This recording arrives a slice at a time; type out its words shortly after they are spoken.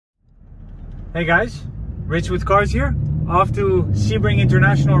Hey guys, Rich with Cars here, off to Sebring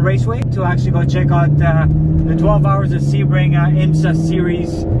International Raceway to actually go check out the 12 Hours of Sebring IMSA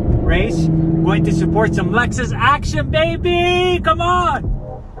series race. Going to support some Lexus action, baby! Come on!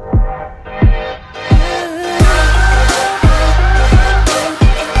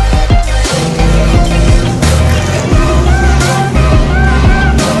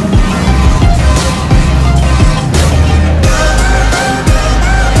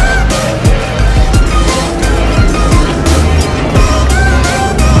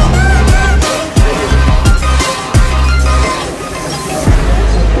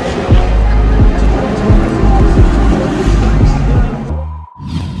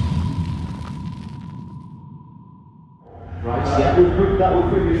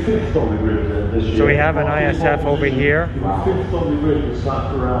 So we have an ISF over here,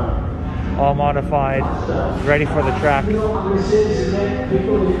 all modified, ready for the track.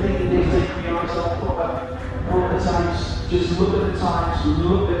 Just look at the times,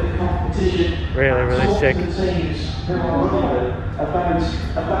 look at the competition. Really sick.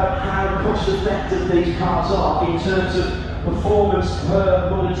 About how cost effective these cars are in terms of performance per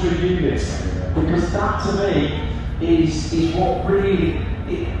monetary unit. Because that to me is what really,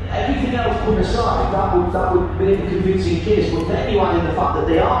 everything else put aside, that would be a convincing case. But then you add in the fact that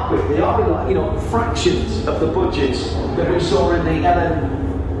they are quick, they are like, you know, fractions of the budgets that we saw in the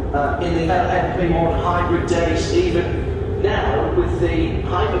LMP1 hybrid days, even now with the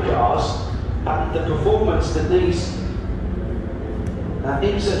hypercars, and the performance that these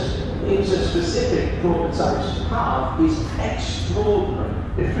IMSA specific prototypes have is extraordinary.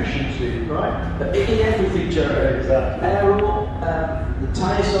 Efficiency, right? In everything, Jerry. Exactly. Aero, the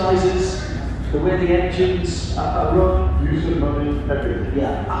tyre sizes, the way the engines are run. Use of money, everything.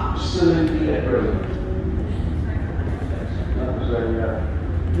 Yeah, absolutely everything. That was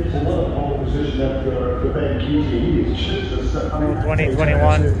there's a lot of pole position for Ben Keating.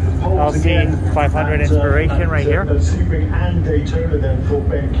 2021 LC 500 inspiration right here. Sebring and Daytona then for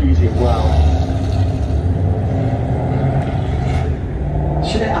Ben Keating. Wow.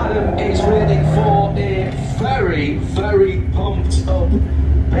 Adam is waiting for a very pumped up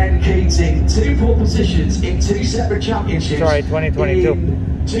Ben Keating. 2 pole positions in 2 separate championships. Sorry, 2022.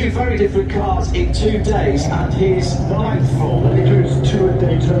 In 2 very different cars in 2 days, and his 9th pole. He goes to a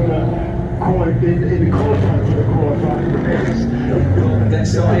Daytona in the qualifying for the qualifying.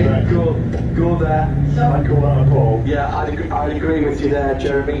 Let's go there. I'd go on a pole. Yeah, I'd agree with you there,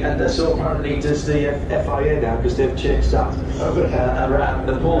 Jeremy. And so apparently does the FIA now, because they've changed that around.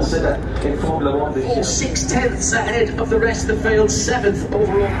 The pole sitter in Formula 1 this year. 6/10 ahead of the rest of the field, 7th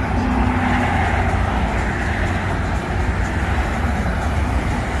overall.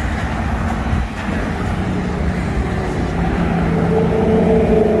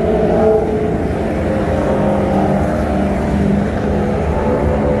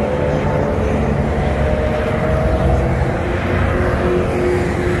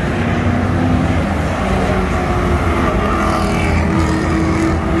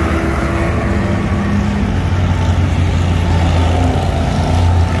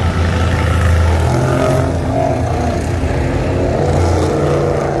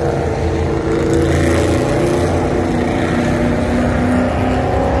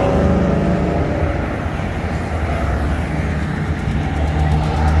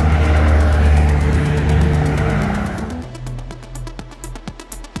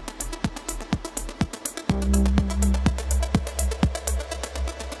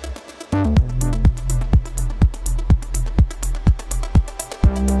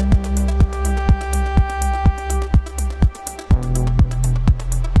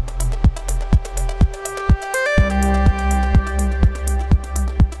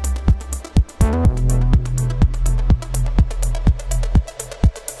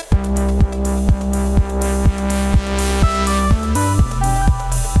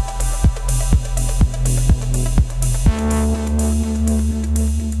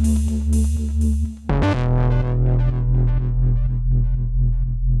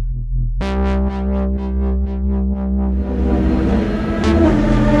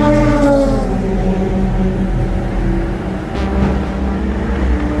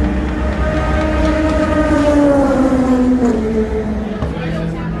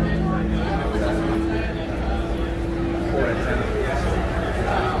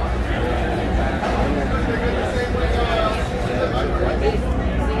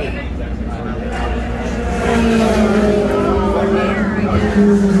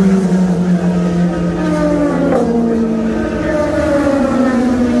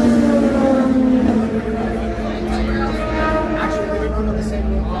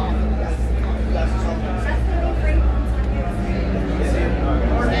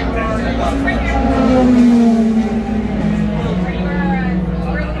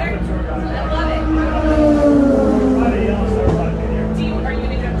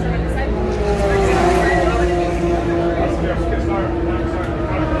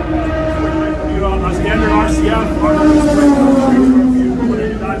 Standard RCF,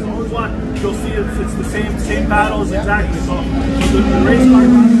 you'll see it's the same battles exactly. So the race car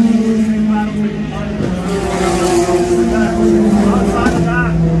battles, the same battles. Outside of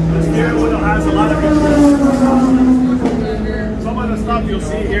that, the steering wheel has a lot of controls. Some of the stuff you'll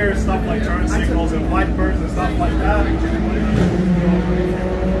see here is stuff like turn signals and wipers and stuff like that.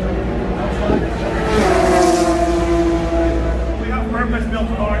 Purpose-built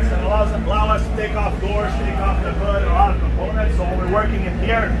cars that allow us to take off doors, take off the hood, a lot of components. So when we're working in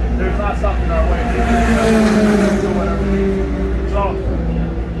here, there's not stuff in our way. So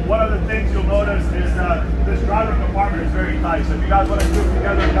one of the things you'll notice is this driver compartment is very tight. So if you guys want to group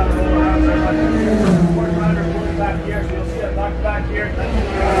together and kind of roll around, there's like a four driver pulling back here, so you'll see a duct back here. And then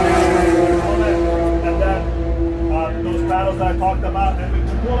those paddles that I talked about. And the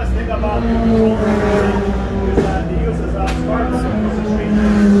coolest thing about the controller is that it uses spark.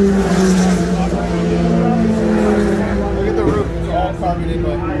 Look at the roof, it's all carbon in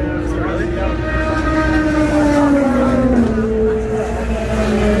by.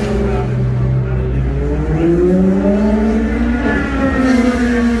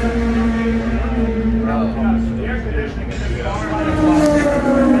 The air conditioning in this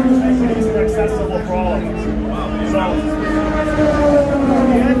car makes it easy and accessible for all of us. So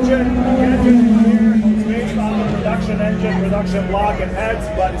the engine here is based on the production engine, production block and heads,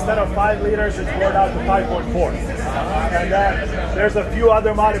 but instead of 5 liters, it's brought out to 5.4. And then there's a few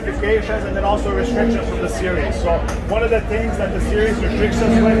other modifications and then also restrictions from the series. So one of the things that the series restricts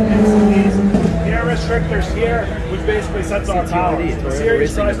us with is these air restrictors here, which basically sets our power. The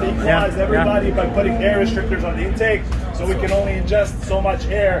series tries to equalize everybody by putting air restrictors on the intake, so we can only ingest so much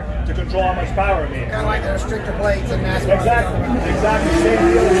air to control how much power we need. Kind of like the restrictor plates and NASCAR. Exactly.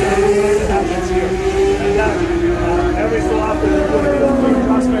 Same deal that happens here. And then every so often there's going to be a quick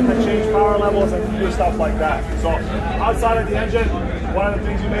adjustment to change power levels and do stuff like that. So outside of the engine, one of the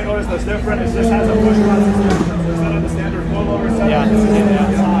things you may notice that's different is this has a push button system. So instead of the standard coilover setup, this is on the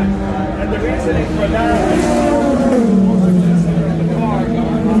outside. And the reasoning for that is the car.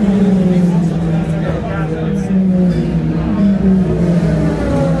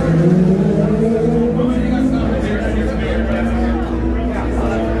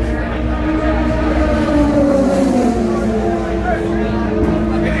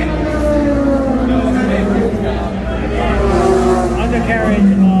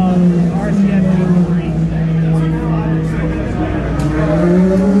 Undercarriage of RCF GT3.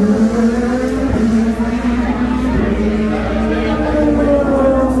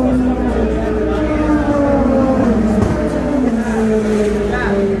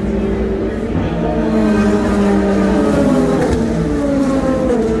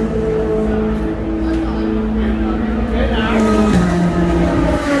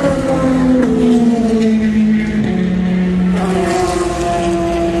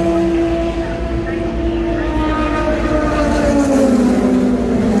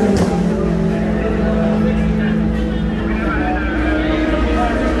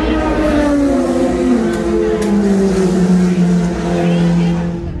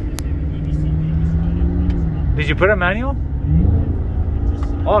 Did you put a manual?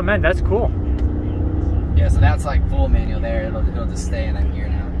 Oh man, that's cool. Yeah, so that's like full manual there. It'll just stay in that gear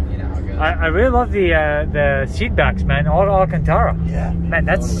now. You know how it goes. I really love the seat backs, man. All Alcantara. Yeah. Man,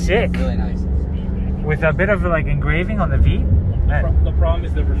 that's totally. sick. Really nice. With a bit of like engraving on the V. Man. The problem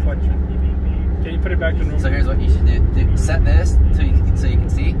is the reflection. Can you put it back to normal? So here's what you should do. Set this so you can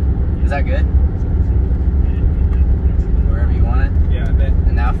see. Is that good? Wherever you want it. Yeah, then.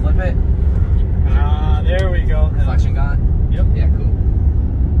 And now flip it. Ah, there we go. Reflection gone? Yep. Yeah, cool.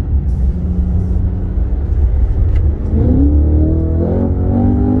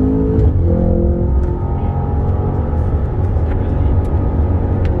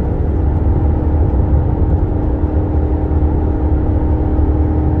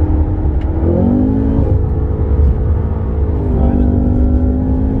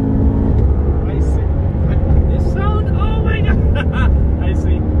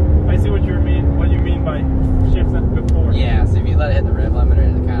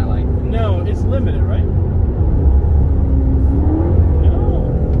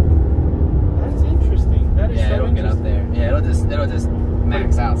 It'll just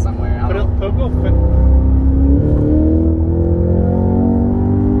max out somewhere. I don't know. It'll go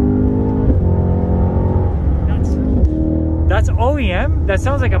OEM? That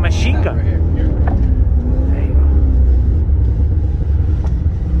sounds like a machine gun. Right here. There you go.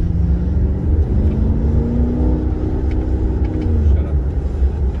 Shut up.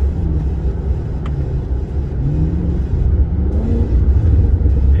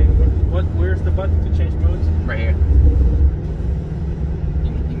 And where's the button to change modes? Right here.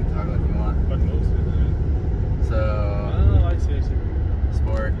 You can toggle if you want. What modes is it? So, Oh, I see, I see.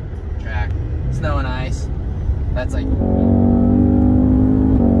 sport, track, snow and ice. That's like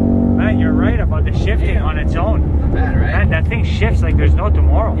Man, you're right about the shifting on its own. not bad, right? Man, that thing shifts like there's no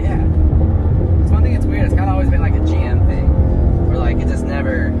tomorrow. Yeah. It's one thing that's weird. It's kind of always been like a GM thing, where like it just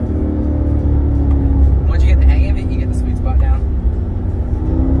never. Once you get the hang of it, you get the sweet spot down.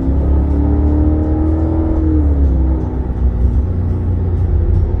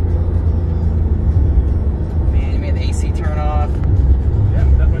 Man, you made the AC turn off. Yeah,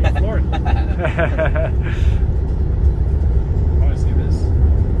 that's why you're floored. I want to see this.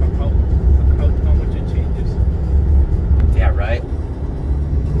 How much it changes. Yeah, right.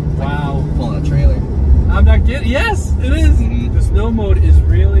 Wow. Pulling a trailer. I'm not kidding. Yes, it is. Mhm. The snow mode is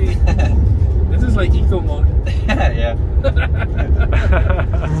really. This is like eco mode. Yeah.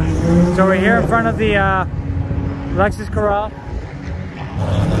 So we're here in front of the Lexus Corral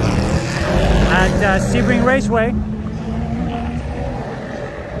at Sebring Raceway.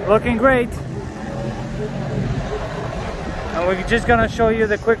 Looking great. And we're just gonna show you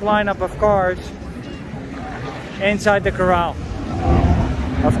the quick lineup of cars inside the corral.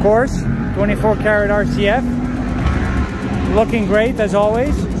 Of course, 24 karat RCF. Looking great as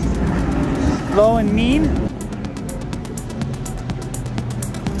always. Low and mean.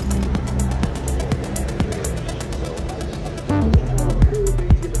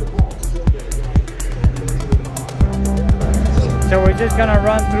 So we're just gonna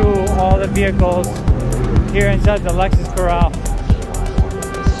run through all the vehicles here inside the Lexus Corral.